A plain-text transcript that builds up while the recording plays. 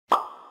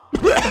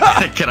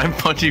Can I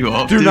punch you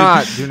off? Do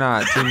not.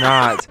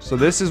 So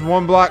this is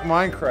 1 block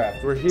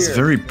Minecraft. We're here. It's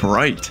very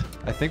bright.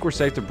 I think we're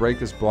safe to break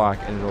this block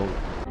and it'll...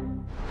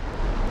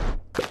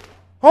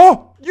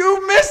 Oh!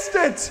 You missed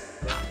it!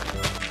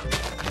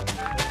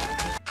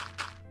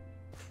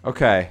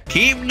 Okay.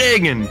 Keep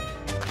digging.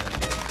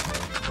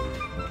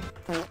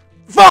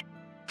 Fuck!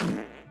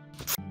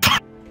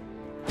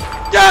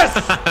 Yes!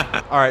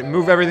 Alright,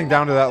 move everything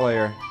down to that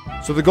layer.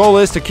 So the goal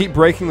is to keep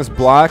breaking this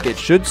block. It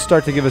should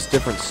start to give us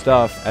different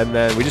stuff, and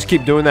then we just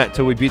keep doing that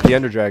until we beat the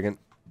Ender Dragon.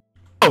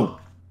 Oh!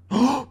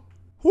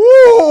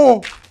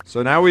 Woo!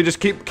 So now we just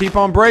keep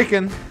on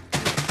breaking.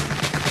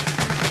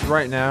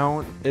 Right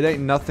now, it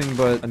ain't nothing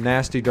but a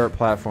nasty dirt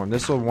platform.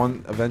 This will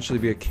eventually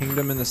be a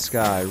kingdom in the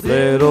sky.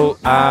 Little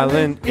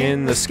island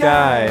in the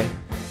sky.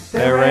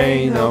 There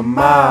ain't a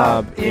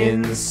mob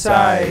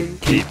inside.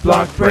 Keep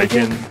block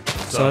breaking.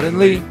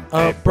 Suddenly,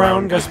 a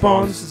brown guy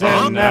spawns,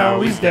 and now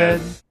he's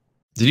dead.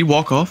 Did he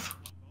walk off?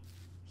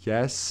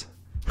 Yes.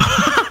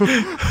 What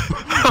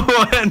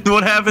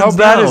happens How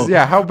bad now? is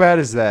how bad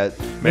is that?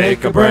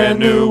 Make a brand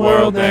new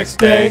world next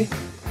day.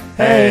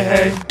 Hey,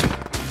 hey.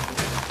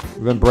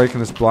 We've been breaking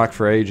this block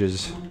for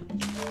ages.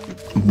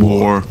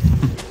 War.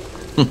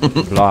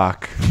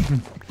 Block.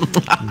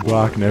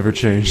 Block never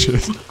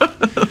changes.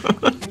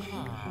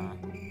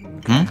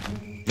 Hmm?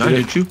 I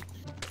hit you?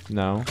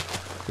 No.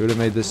 It would have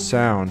made this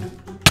sound.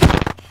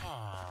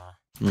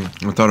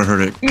 I thought I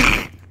heard it.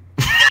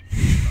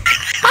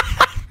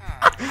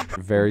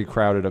 Very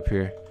crowded up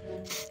here.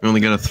 We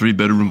only got a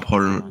 3-bedroom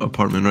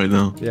apartment right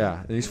now. Yeah,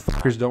 and these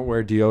fuckers don't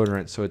wear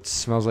deodorant, so it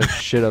smells like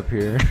shit up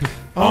here.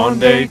 On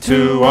day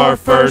 2, our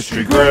first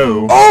tree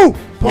grew. Oh!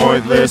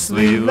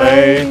 Pointlessly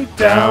laid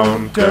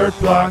down dirt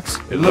blocks.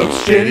 It looks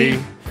shitty.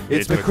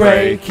 It's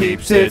McRae,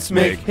 keeps its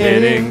Mick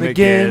hitting the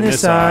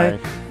Guinness eye.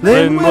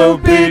 Lynn will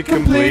be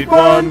complete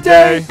one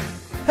day.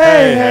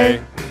 Hey,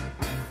 hey.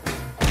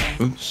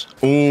 Oops.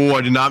 Oh,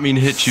 I did not mean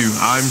to hit you.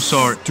 I'm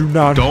sorry. Do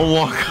not. Don't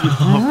walk off.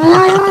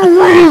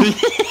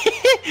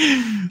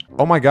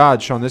 Oh my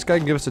god, Sean, this guy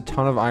can give us a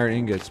ton of iron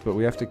ingots, but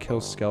we have to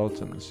kill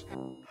skeletons.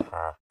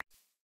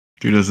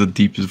 Dude, that's the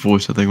deepest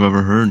voice I think I've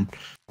ever heard.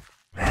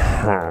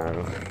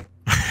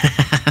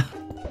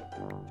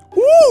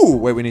 Ooh!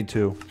 Wait, we need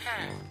 2.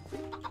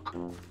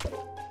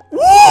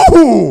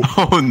 Woo!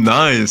 Oh,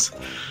 nice.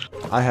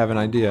 I have an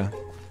idea.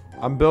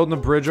 I'm building a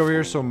bridge over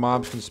here so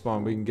mobs can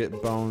spawn. We can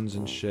get bones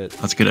and shit.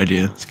 That's a good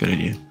idea. That's a good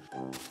idea.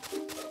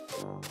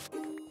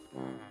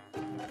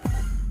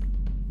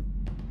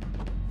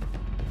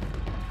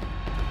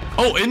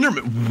 Oh,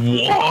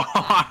 Enderman! Wow!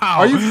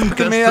 Are you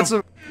fucking me? That's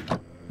a...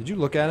 Did you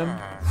look at him?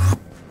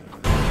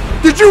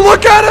 Did you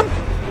look at him?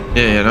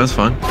 Yeah, that was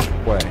fun.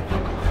 Way.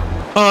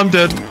 Oh, I'm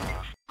dead.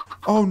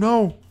 Oh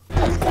no.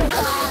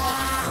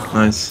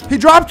 Nice. He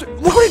dropped!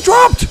 Look what he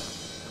dropped!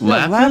 Lapis?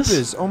 Yeah,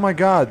 lapis. Oh my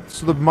god.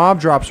 So the mob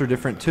drops are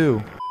different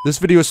too. This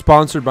video is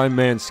sponsored by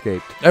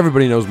Manscaped.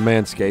 Everybody knows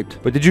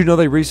Manscaped, but did you know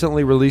they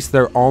recently released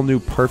their all-new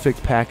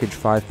Perfect Package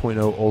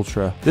 5.0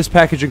 Ultra? This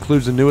package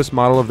includes the newest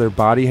model of their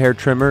body hair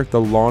trimmer, the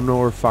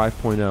Lawnmower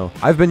 5.0.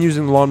 I've been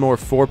using the Lawnmower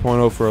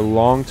 4.0 for a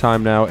long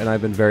time now, and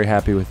I've been very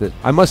happy with it.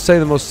 I must say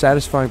the most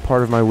satisfying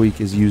part of my week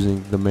is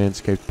using the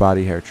Manscaped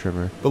body hair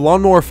trimmer. The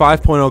Lawnmower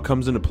 5.0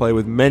 comes into play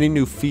with many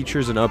new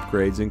features and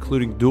upgrades,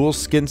 including dual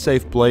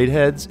skin-safe blade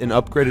heads, an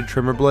upgraded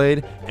trimmer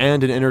blade,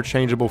 and an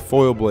interchangeable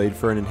foil blade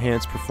for an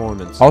enhanced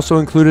performance. Also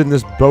included in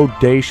this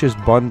bodacious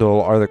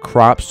bundle are the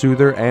Crop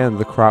Soother and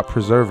the Crop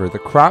Preserver. The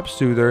Crop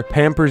Soother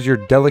pampers your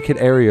delicate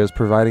areas,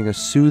 providing a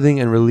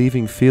soothing and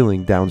relieving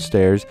feeling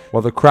downstairs,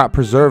 while the Crop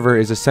Preserver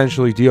is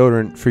essentially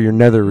deodorant for your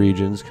nether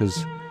regions,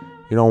 because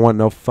you don't want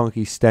no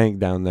funky stank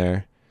down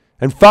there.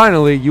 And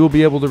finally, you will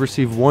be able to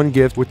receive one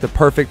gift with the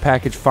Perfect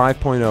Package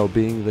 5.0,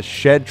 being the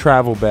Shed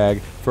Travel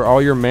Bag for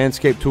all your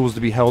Manscaped tools to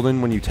be held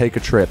in when you take a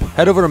trip.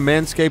 Head over to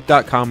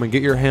manscaped.com and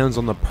get your hands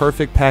on the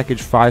Perfect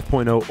Package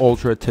 5.0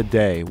 Ultra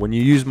today. When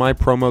you use my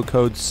promo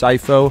code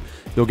Sipho,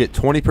 you'll get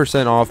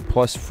 20% off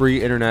plus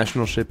free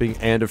international shipping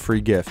and a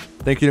free gift.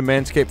 Thank you to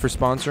Manscaped for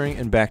sponsoring,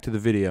 and back to the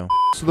video.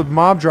 So the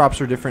mob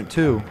drops are different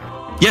too.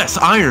 Yes,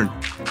 iron.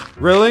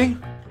 Really?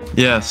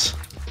 Yes.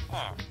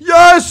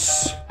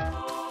 Yes!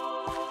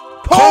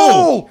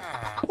 Coal!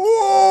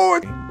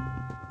 Oh!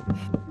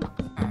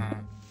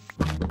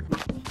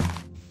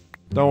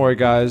 Don't worry,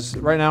 guys.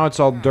 Right now it's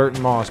all dirt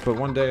and moss, but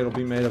one day it'll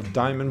be made of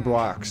diamond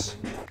blocks.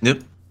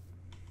 Yep.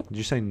 Did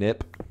you say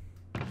nip?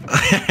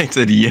 I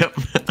said yep.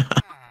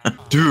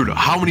 Dude,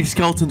 how many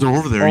skeletons are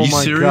over there? Are you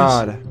serious?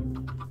 Oh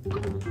my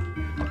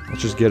god.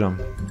 Let's just get him.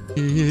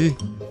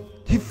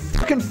 He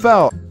fucking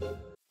fell.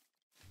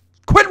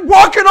 Quit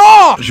walking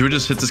off! Should we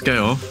just hit this guy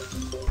off?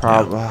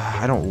 Probably.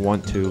 I don't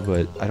want to,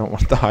 but I don't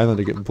want the island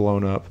to get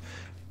blown up.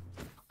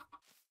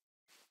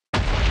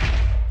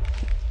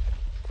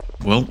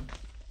 Well.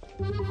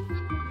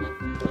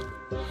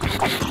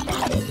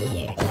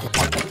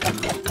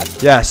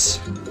 Yes.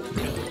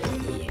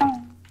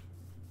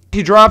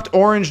 He dropped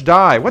orange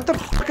dye. What the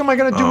fuck am I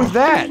gonna do with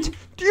that?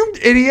 Do you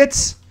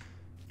idiots?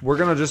 We're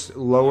gonna just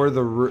lower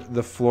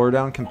the floor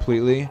down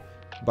completely,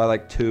 by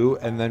like 2,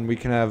 and then we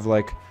can have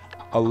like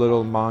a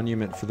little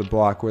monument for the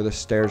block where the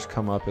stairs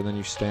come up, and then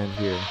you stand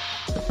here.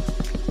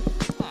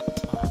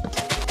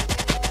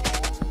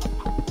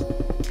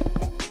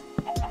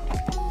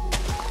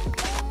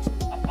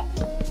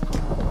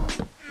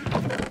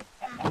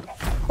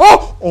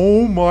 Oh!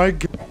 Oh my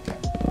god.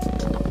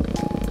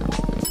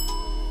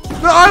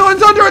 The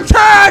island's under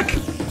attack!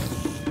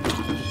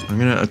 I'm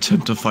gonna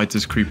attempt to fight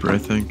this creeper, I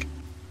think.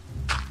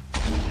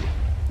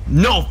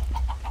 No!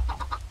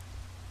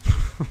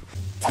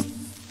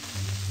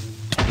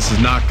 This is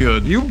not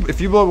good.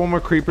 If you blow up one more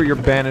creeper, you're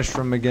banished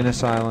from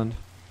McGinnis Island.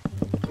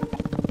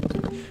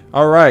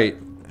 Alright.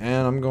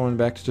 And I'm going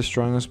back to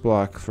destroying this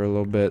block for a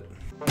little bit.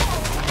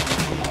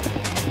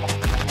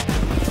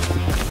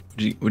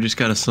 We just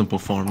got a simple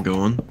farm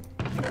going.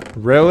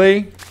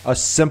 Really? A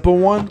simple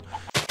one?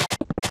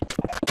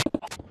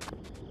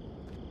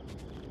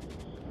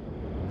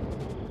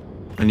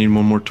 I need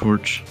one more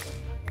torch.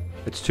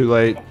 It's too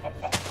late.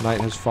 Night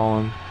has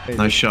fallen.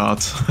 Nice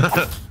shots.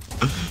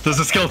 There's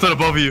a skeleton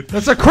above you.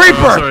 That's a creeper!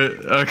 Oh,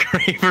 sorry, a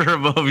creeper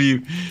above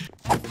you.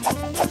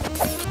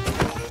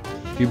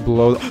 You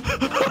blow.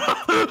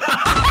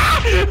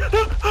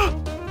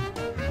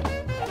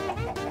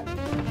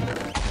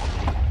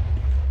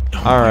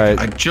 All right.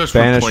 I just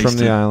banished replaced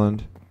from the it.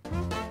 island.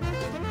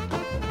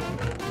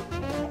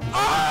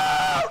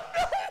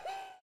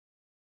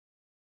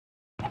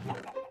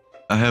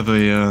 I have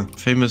a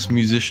famous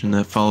musician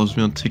that follows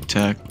me on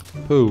TikTok.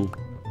 Who?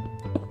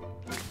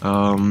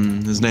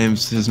 His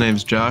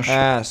name's Josh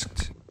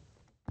Asked.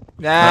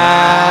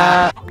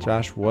 Ah!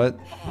 Josh, what?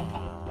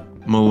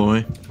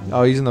 Malloy.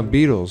 Oh, he's in the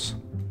Beatles.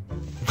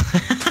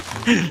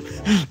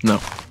 No.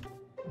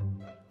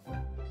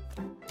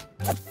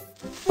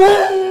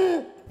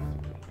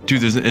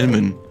 Dude, there's an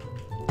Enderman.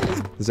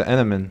 There's an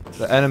Enderman.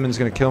 The Enderman's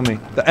gonna kill me.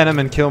 The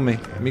Enderman kill me.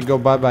 Let me go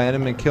bye-bye,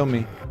 Enderman kill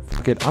me.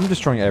 Fuck it, I'm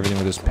destroying everything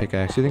with this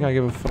pickaxe. You think I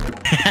give a fuck?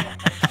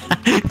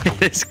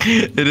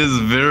 It is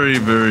very,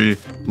 very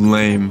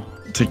lame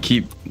to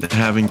keep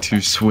having to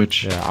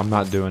switch. Yeah, I'm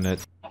not doing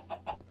it.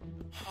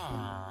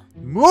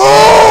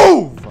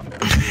 Move! What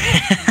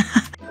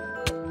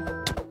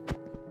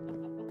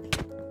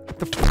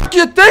the fuck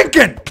you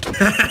thinking?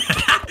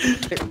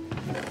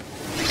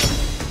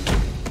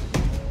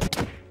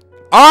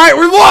 Alright,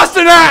 we lost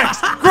an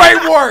axe!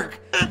 Great work!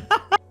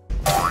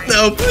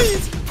 No,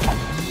 please.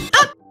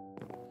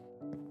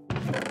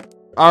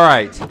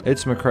 Alright,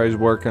 it's McCrae's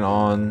working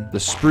on the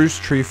spruce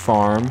tree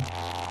farm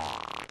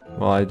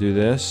while I do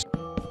this.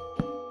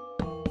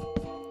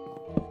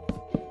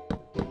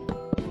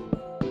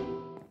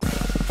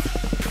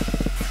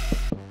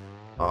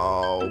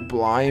 Oh,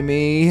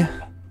 blimey.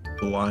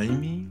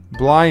 Blimey?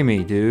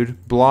 Blimey, dude.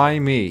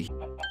 Blimey.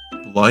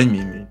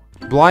 Blimey me.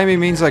 Blimey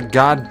means like,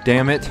 god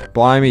damn it.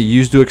 Blimey,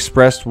 used to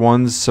express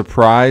one's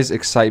surprise,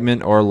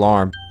 excitement, or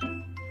alarm.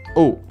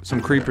 Oh,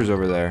 some creepers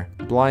over there.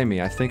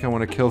 Blimey, I think I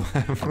want to kill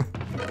them.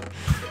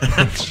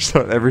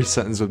 Start every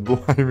sentence with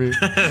blimey.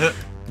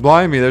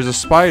 Blimey, there's a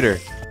spider.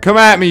 Come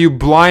at me, you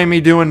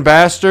blimey doing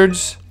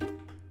bastards.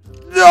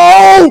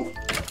 No!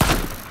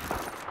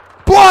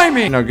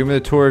 Blimey! Now give me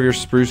the tour of your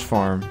spruce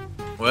farm.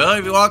 Well,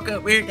 if you walk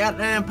up here,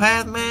 goddamn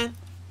path, man,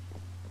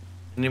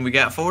 and then we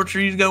got 4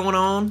 trees going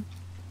on.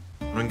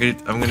 I'm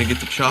gonna get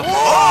the chop.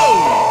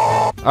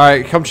 Oh! All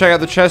right, come check out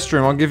the chest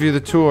room. I'll give you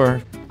the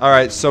tour. All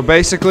right, so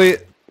basically,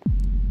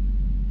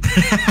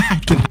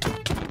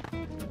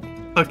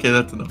 Okay,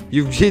 that's enough.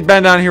 he'd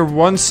been down here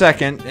 1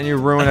 second and you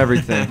ruin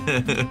everything.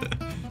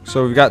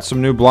 So we've got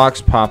some new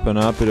blocks popping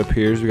up, it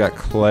appears. We got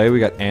clay, we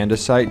got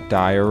andesite,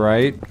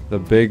 diorite. The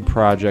big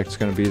project's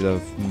gonna be the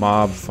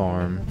mob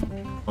farm.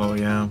 Oh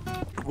yeah.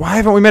 Why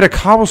haven't we made a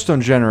cobblestone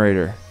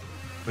generator?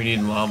 We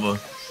need lava.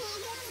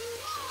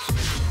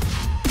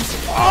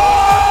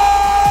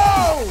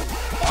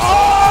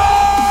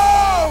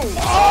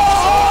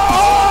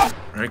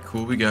 Alright,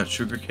 cool. We got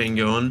sugarcane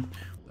going.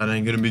 That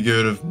ain't gonna be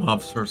good if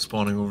mobs start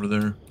spawning over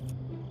there.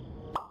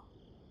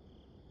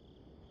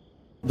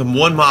 The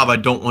one mob I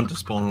don't want to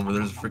spawn over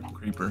there is a freaking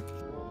creeper.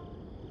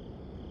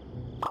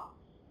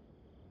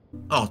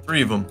 Oh,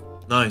 3 of them.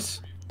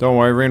 Nice. Don't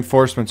worry,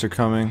 reinforcements are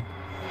coming.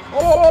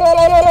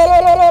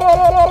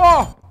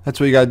 That's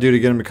what you gotta do to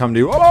get them to come to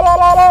you.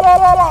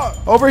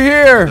 Over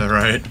here!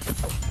 Alright.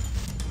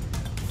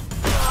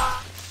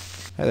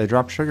 Hey, they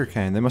dropped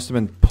sugarcane. They must have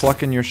been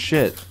plucking your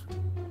shit.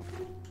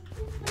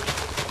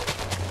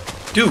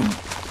 Dude.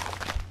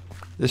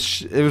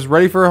 It was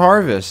ready for a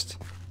harvest.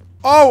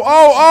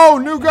 Oh,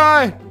 new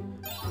guy!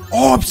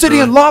 Oh,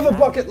 obsidian, lava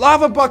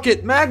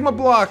bucket, magma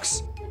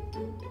blocks!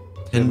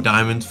 10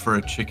 diamonds for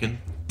a chicken.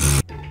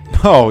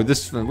 Oh,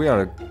 we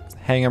ought to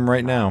hang him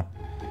right now.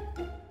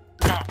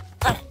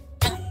 I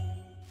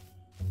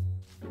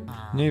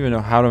don't even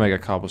know how to make a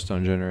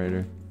cobblestone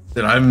generator.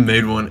 Dude, I haven't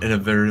made one in a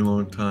very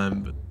long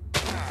time, but...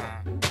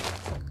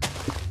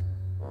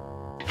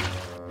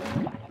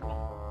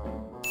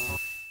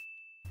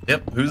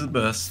 Yep, who's the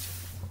best?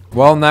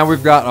 Well, now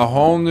we've got a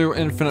whole new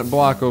infinite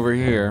block over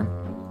here.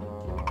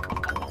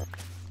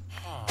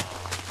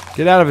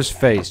 Get out of his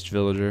face,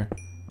 villager.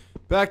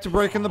 Back to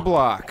breaking the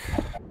block.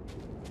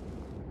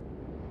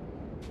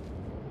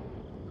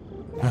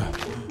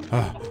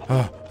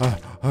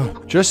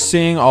 Just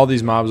seeing all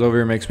these mobs over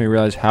here makes me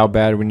realize how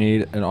bad we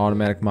need an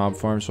automatic mob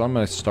farm, so I'm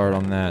gonna start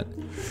on that.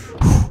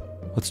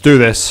 Let's do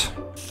this.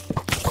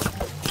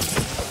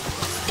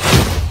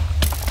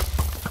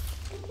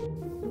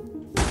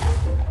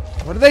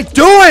 What are they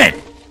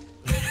doing?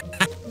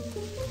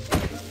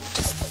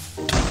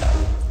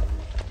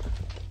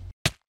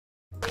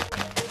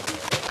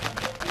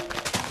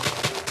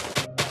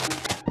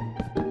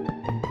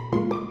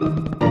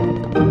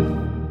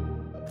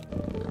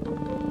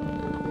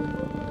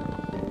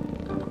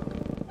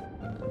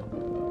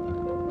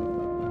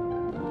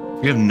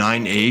 We have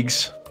 9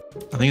 eggs.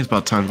 I think it's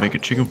about time to make a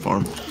chicken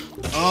farm.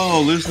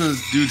 Oh, listen to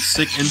this dude's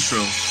sick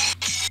intro.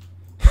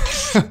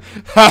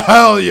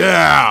 Hell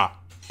yeah!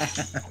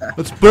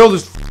 Let's build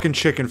this fucking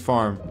chicken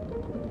farm.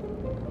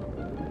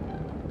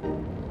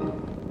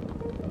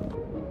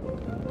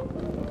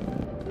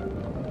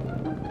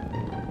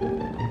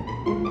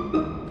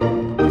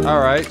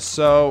 Alright,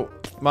 so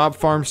mob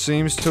farm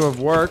seems to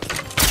have worked.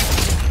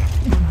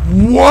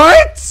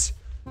 What?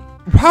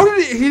 How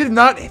did he did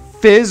not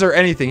fizz or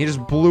anything. He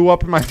just blew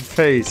up in my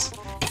face.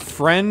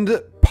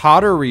 Friend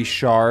pottery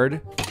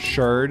shard.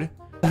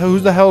 Who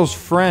the hell is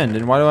friend?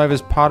 And why do I have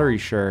his pottery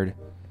shard?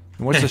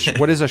 And what's a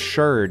what is a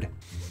shard?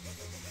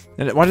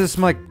 And why does it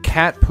smell like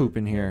cat poop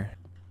in here?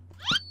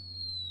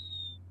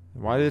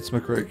 Why did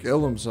McRae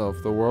kill himself?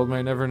 The world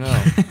may never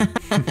know.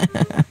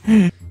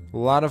 A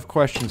lot of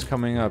questions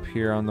coming up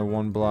here on the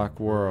one block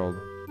world.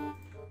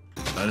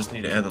 I just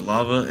need to add the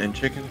lava and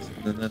chickens,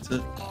 and then that's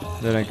it.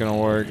 That ain't gonna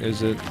work,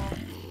 is it?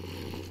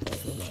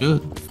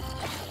 Should.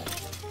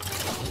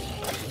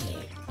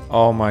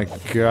 Oh my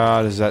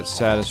god, is that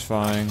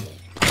satisfying?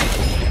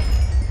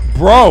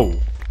 Bro!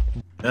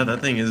 Yeah,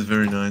 that thing is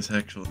very nice,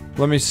 actually.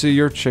 Let me see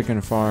your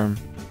chicken farm.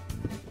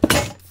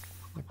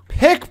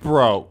 Pick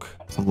broke!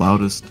 It's the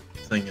loudest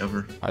thing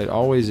ever. It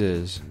always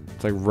is.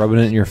 It's like rubbing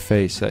it in your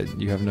face that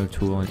you have no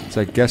tooling. It's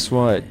like, guess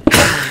what?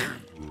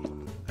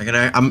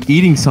 I'm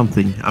eating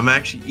something. I'm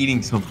actually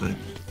eating something.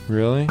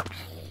 Really?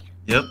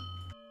 Yep.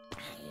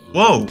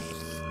 Whoa!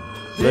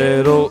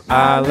 Little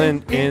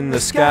island in the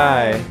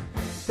sky.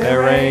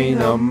 There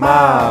ain't a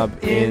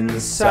mob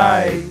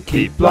inside.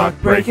 Keep block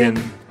breaking.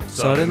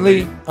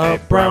 Suddenly, a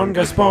brown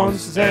guy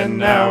spawns, and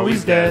now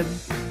he's dead.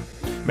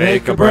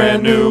 Make a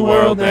brand new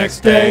world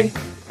next day.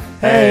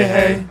 Hey,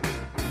 hey.